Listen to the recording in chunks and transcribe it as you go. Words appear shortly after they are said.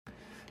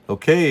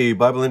Okay,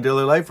 Bible and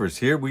Daily Lifers,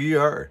 here we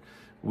are.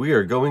 We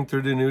are going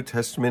through the New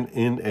Testament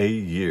in a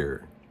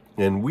year.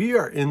 And we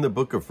are in the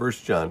book of 1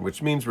 John,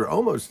 which means we're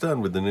almost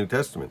done with the New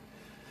Testament.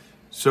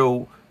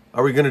 So,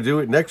 are we going to do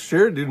it next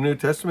year, do the New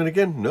Testament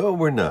again? No,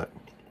 we're not.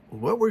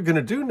 What we're going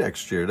to do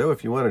next year, though,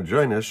 if you want to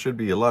join us, should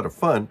be a lot of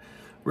fun.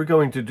 We're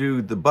going to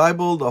do the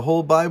Bible, the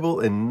whole Bible,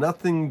 and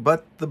nothing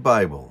but the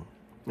Bible.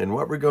 And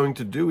what we're going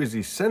to do is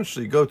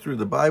essentially go through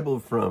the Bible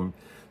from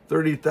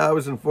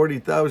 30,000,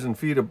 40,000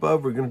 feet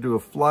above. We're going to do a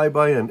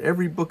flyby on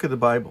every book of the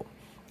Bible.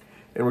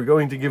 And we're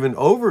going to give an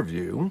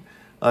overview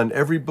on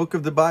every book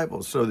of the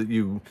Bible so that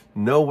you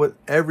know what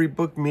every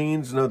book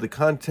means, know the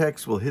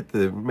context. We'll hit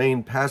the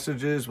main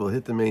passages, we'll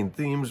hit the main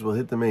themes, we'll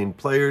hit the main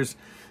players.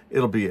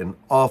 It'll be an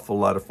awful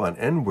lot of fun.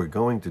 And we're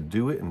going to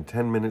do it in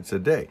 10 minutes a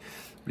day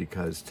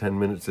because 10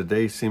 minutes a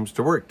day seems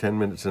to work, 10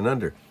 minutes and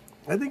under.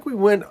 I think we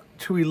went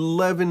to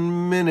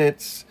 11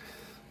 minutes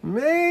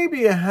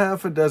maybe a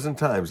half a dozen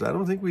times. I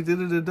don't think we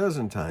did it a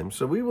dozen times.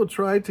 So we will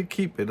try to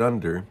keep it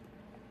under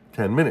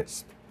 10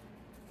 minutes.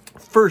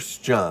 1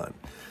 John.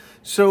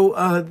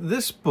 So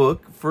this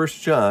book, 1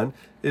 John,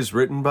 is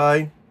written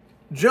by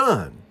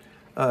John.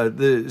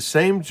 The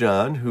same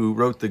John who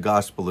wrote the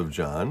Gospel of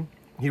John.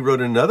 He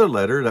wrote another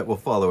letter that will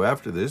follow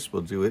after this.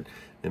 We'll do it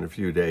in a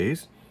few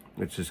days,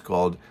 which is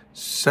called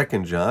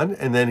 2 John.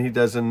 And then he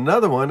does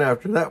another one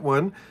after that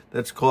one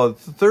that's called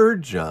 3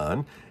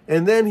 John.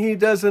 And then he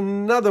does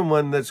another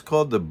one that's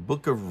called the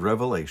Book of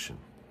Revelation.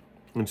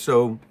 And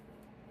so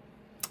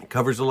it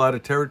covers a lot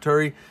of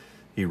territory.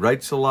 He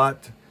writes a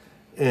lot.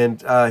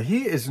 And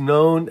he is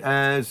known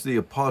as the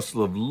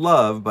Apostle of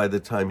Love by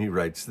the time he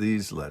writes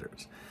these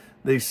letters.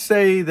 They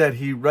say that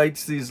he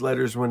writes these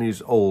letters when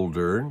he's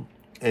older.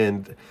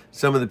 And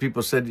some of the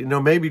people said,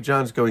 maybe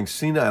John's going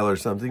senile or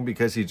something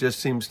because he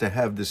just seems to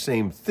have the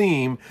same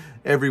theme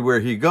everywhere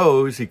he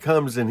goes. He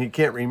comes and he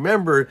can't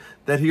remember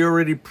that he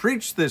already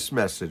preached this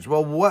message.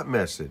 Well, what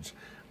message?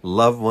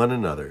 Love one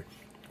another.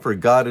 For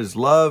God is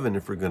love, and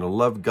if we're going to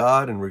love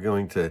God and we're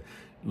going to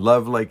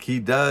love like he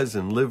does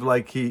and live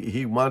like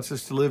he wants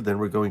us to live, then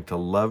we're going to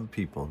love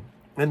people.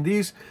 And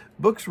these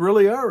books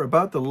really are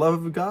about the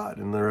love of God,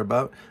 and they're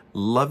about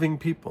loving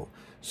people.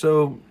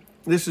 So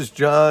this is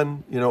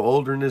John,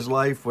 older in his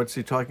life. What's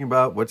he talking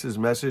about? What's his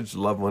message?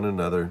 Love one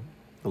another,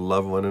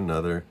 love one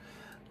another,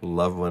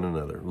 love one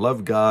another.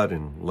 Love God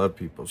and love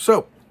people.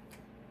 So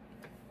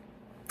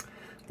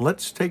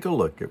let's take a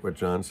look at what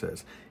John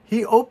says.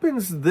 He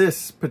opens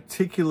this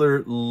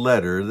particular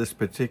letter, this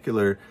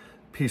particular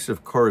piece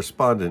of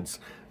correspondence,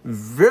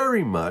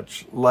 very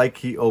much like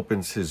he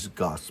opens his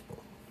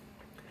gospel.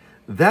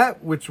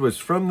 That which was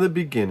from the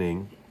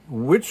beginning,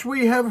 which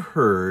we have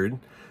heard,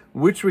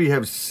 which we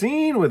have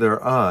seen with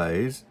our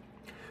eyes,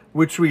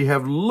 which we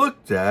have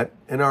looked at,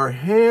 and our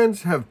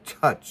hands have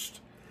touched.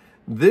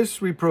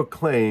 This we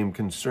proclaim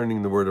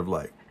concerning the word of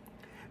life.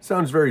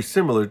 Sounds very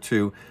similar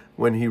to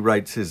when he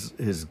writes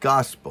his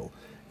gospel.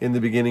 In the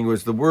beginning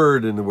was the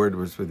Word, and the Word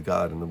was with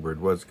God, and the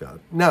Word was God.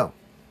 Now,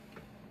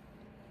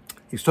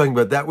 he's talking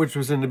about that which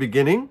was in the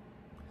beginning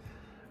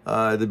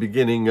of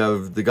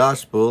the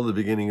gospel, the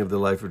beginning of the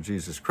life of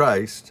Jesus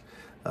Christ,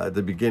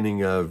 the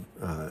beginning of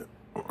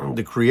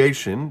the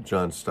creation,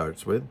 John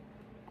starts with.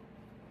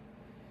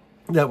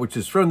 That which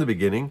is from the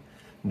beginning,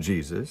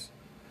 Jesus,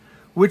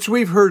 which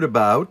we've heard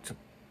about.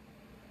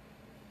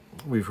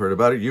 We've heard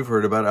about it, you've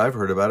heard about it, I've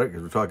heard about it,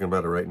 because we're talking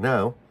about it right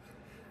now.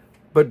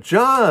 But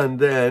John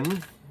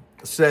then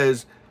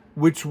says,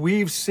 which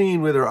we've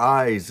seen with our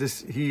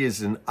eyes. He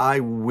is an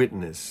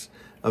eyewitness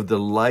of the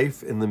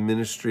life and the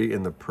ministry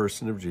and the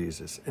person of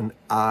Jesus. An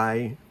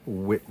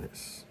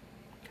eyewitness.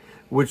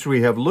 Which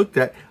we have looked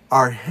at.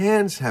 Our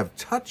hands have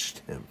touched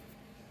him.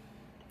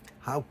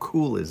 How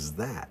cool is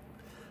that?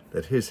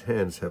 That his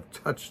hands have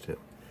touched him.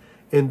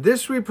 And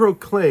this we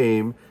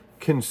proclaim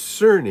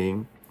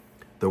concerning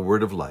the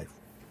word of life.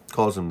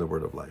 Calls him the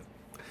word of life.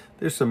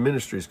 There's some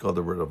ministries called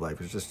the word of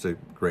life. It's just a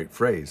great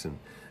phrase. And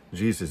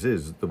Jesus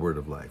is the word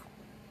of life.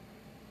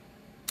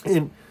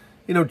 And,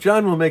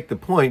 John will make the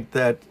point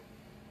that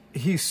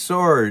he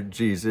saw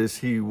Jesus,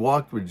 he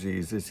walked with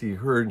Jesus, he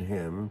heard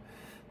him,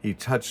 he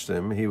touched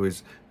him, he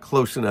was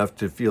close enough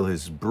to feel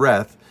his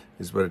breath,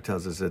 is what it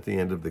tells us at the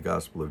end of the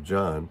Gospel of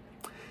John.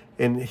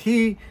 And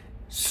he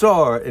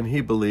saw and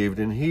he believed,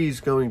 and he's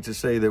going to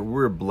say that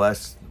we're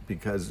blessed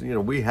because,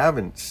 we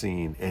haven't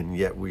seen and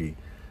yet we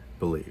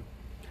believe.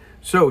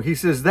 So he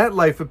says that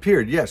life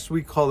appeared. Yes,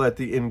 we call that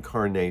the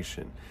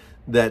incarnation.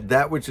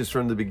 That which is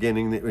from the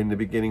beginning, in the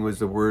beginning was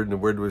the Word, and the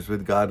Word was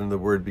with God, and the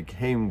Word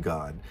became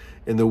God.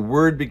 And the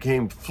Word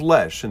became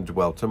flesh and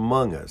dwelt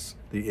among us,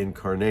 the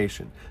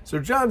incarnation. So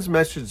John's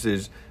message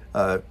is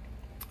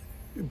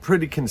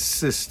pretty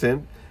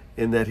consistent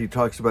in that he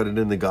talks about it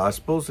in the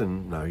Gospels,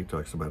 and now he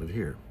talks about it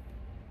here.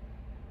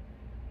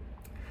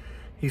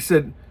 He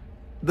said,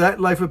 that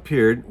life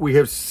appeared, we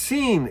have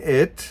seen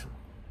it,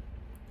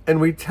 and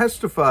we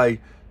testify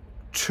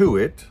to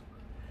it,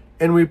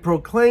 and we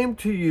proclaim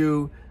to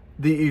you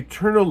the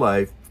eternal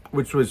life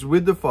which was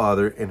with the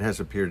Father and has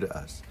appeared to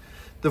us.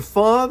 The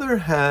Father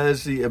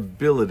has the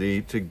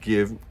ability to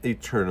give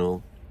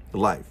eternal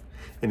life,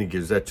 and he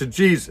gives that to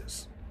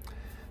Jesus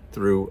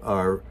through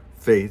our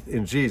faith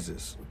in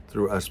Jesus,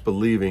 through us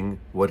believing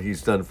what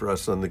he's done for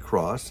us on the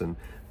cross and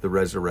the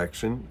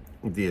resurrection,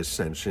 the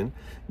ascension.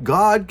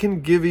 God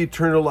can give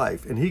eternal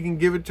life, and he can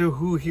give it to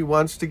who he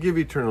wants to give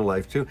eternal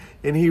life to,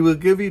 and he will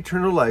give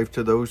eternal life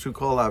to those who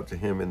call out to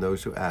him and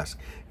those who ask.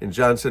 And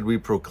John said, we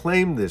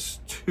proclaim this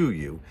to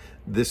you,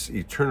 this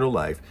eternal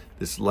life,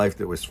 this life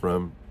that was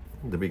from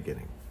the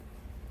beginning.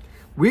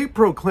 We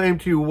proclaim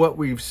to you what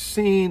we've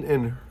seen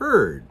and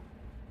heard.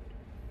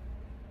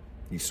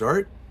 He saw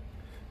it,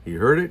 he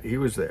heard it, he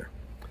was there.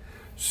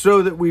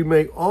 So that you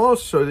may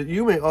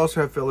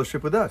also have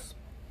fellowship with us.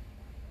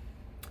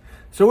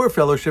 So we're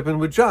fellowshipping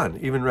with John,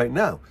 even right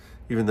now,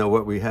 even though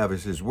what we have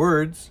is his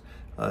words.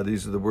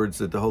 These are the words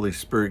that the Holy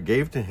Spirit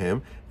gave to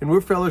him. And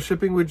we're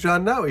fellowshipping with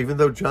John now, even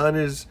though John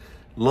is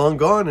long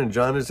gone and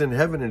John is in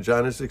heaven and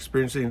John is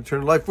experiencing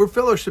eternal life. We're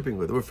fellowshipping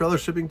with him. We're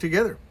fellowshipping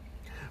together.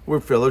 We're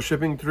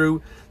fellowshipping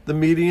through the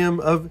medium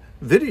of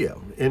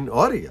video and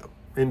audio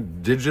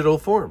in digital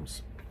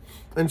forms.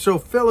 And so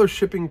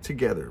fellowshipping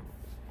together.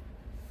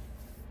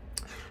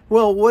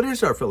 Well, what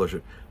is our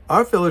fellowship?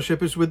 Our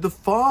fellowship is with the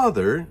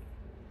Father,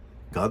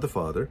 God the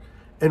Father,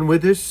 and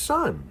with his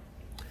Son.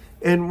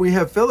 And we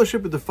have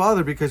fellowship with the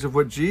Father because of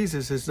what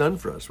Jesus has done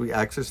for us. We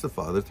access the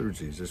Father through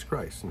Jesus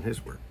Christ and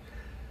his work.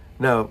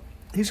 Now,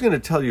 he's going to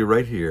tell you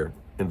right here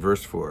in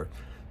verse 4,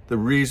 the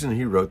reason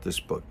he wrote this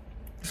book.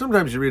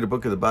 Sometimes you read a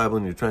book of the Bible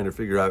and you're trying to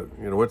figure out,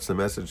 what's the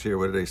message here?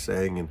 What are they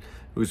saying? And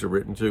who's it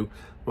written to?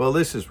 Well,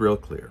 this is real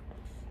clear.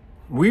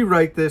 We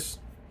write this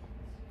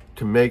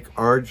to make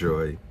our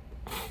joy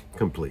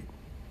complete.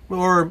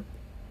 Or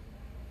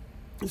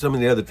some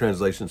of the other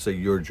translations say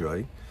your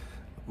joy,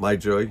 my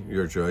joy,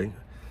 your joy.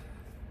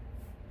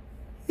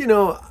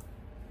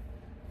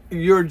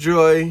 Your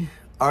joy,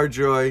 our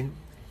joy.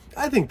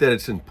 I think that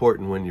it's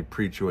important when you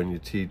preach or when you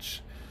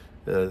teach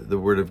the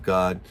Word of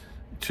God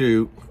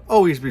to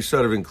always be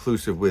sort of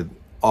inclusive with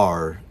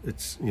our.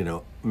 It's,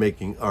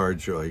 making our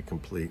joy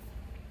complete.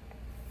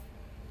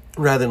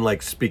 Rather than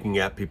like speaking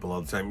at people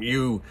all the time.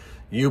 You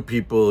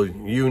people,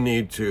 you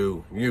need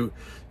to,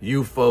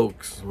 you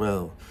folks.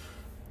 Well,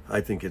 I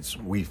think it's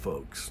we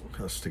folks,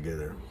 us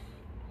together.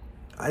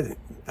 I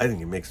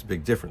think it makes a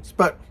big difference,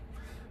 but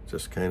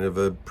just kind of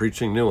a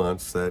preaching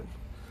nuance that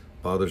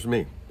bothers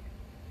me.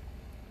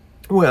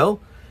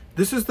 Well,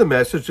 this is the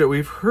message that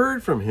we've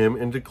heard from him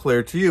and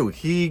declared to you.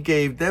 He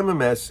gave them a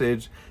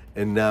message,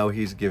 and now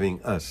he's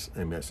giving us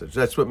a message.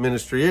 That's what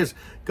ministry is.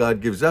 God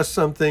gives us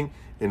something,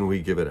 and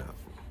we give it out.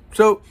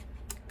 So,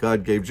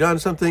 God gave John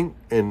something,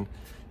 and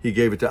he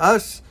gave it to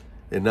us,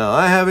 and now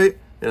I have it,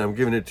 and I'm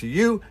giving it to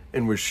you,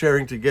 and we're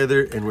sharing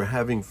together, and we're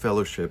having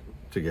fellowship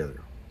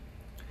together.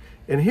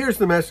 And here's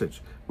the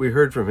message we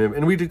heard from him,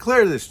 and we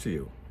declare this to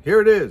you.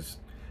 Here it is.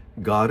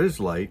 God is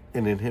light,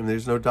 and in him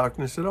there's no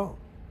darkness at all.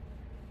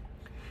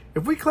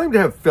 If we claim to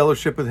have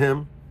fellowship with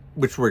him,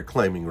 which we're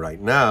claiming right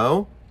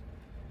now,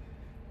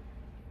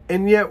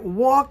 and yet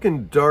walk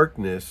in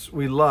darkness,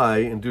 we lie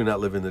and do not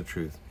live in the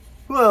truth.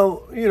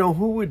 Well,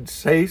 who would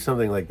say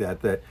something like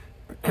that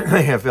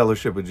they have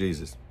fellowship with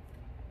Jesus?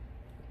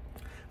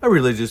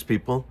 Religious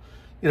people,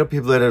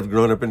 people that have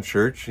grown up in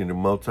church,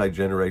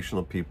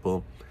 multi-generational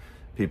people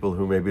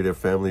who maybe their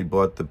family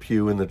bought the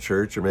pew in the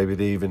church, or maybe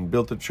they even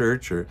built the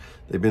church, or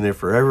they've been there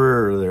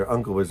forever, or their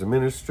uncle was a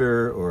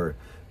minister, or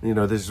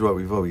this is what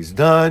we've always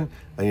done.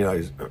 I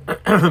was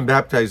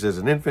baptized as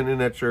an infant in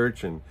that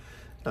church, and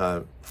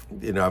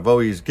I've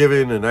always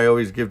given, and I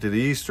always give to the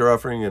Easter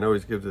offering, and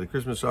always give to the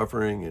Christmas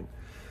offering, and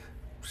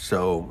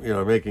so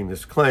making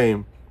this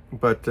claim,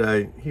 but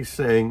he's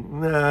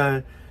saying,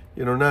 nah,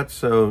 not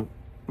so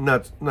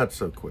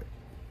quick.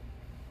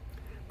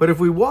 But if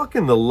we walk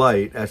in the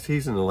light, as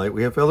he's in the light,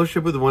 we have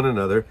fellowship with one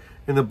another,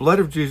 and the blood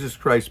of Jesus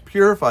Christ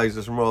purifies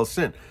us from all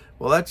sin.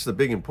 Well, that's the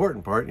big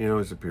important part,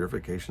 is the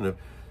purification of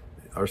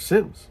our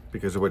sins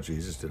because of what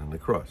Jesus did on the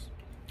cross.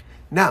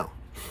 Now,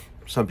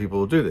 some people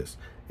will do this.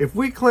 If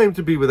we claim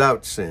to be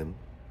without sin,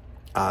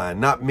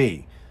 not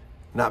me,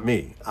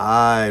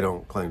 I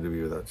don't claim to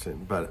be without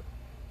sin, but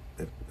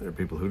there are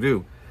people who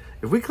do.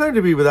 If we claim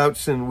to be without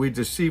sin, we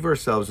deceive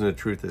ourselves and the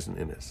truth isn't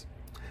in us.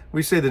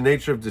 We say the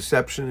nature of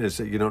deception is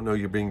that you don't know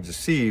you're being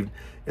deceived,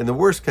 and the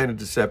worst kind of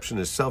deception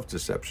is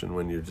self-deception,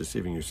 when you're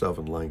deceiving yourself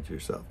and lying to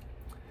yourself.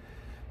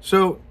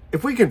 So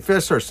if we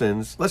confess our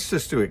sins, let's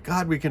just do it.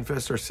 God, we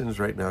confess our sins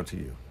right now to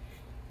you.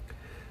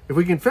 If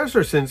we confess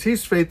our sins,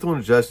 he's faithful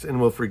and just and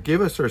will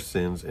forgive us our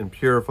sins and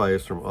purify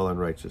us from all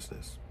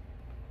unrighteousness.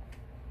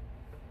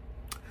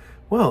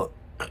 Well,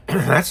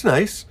 that's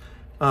nice.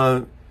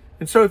 And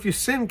so if you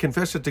sin,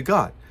 confess it to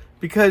God.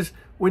 Because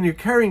when you're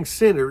carrying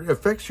sin, it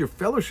affects your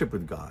fellowship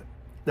with God.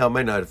 Now, it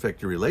might not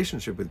affect your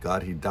relationship with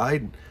God. He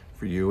died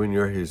for you, and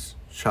you're his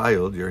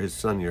child, you're his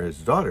son, you're his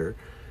daughter.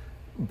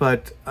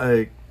 But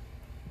it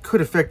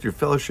could affect your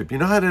fellowship. You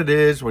know how that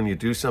is when you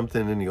do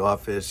something in the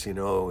office,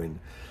 and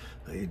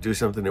You do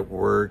something at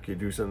work, you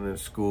do something at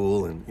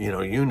school, and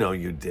you know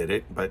you did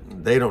it,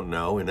 but they don't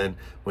know. And then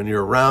when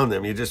you're around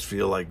them, you just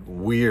feel like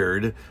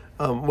weird.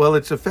 Well,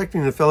 it's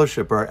affecting the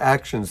fellowship. Our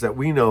actions that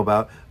we know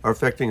about are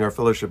affecting our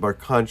fellowship. Our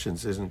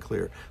conscience isn't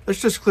clear.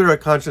 Let's just clear our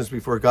conscience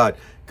before God.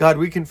 God,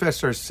 we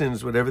confess our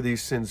sins, whatever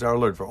these sins are,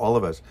 Lord, for all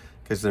of us,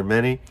 because they're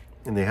many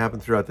and they happen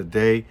throughout the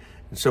day.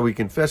 And so we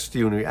confess to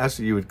you and we ask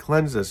that you would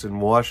cleanse us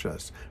and wash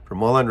us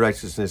from all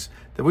unrighteousness,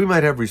 that we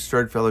might have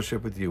restored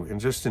fellowship with you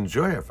and just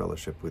enjoy our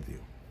fellowship with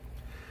you.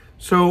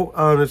 So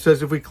it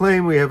says, if we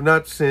claim we have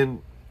not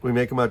sinned, we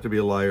make him out to be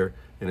a liar,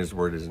 and his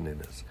word isn't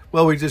in us.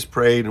 Well, we just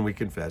prayed and we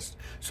confessed.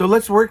 So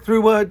let's work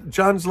through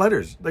John's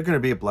letters. They're going to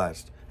be a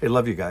blast. Hey,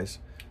 love you guys.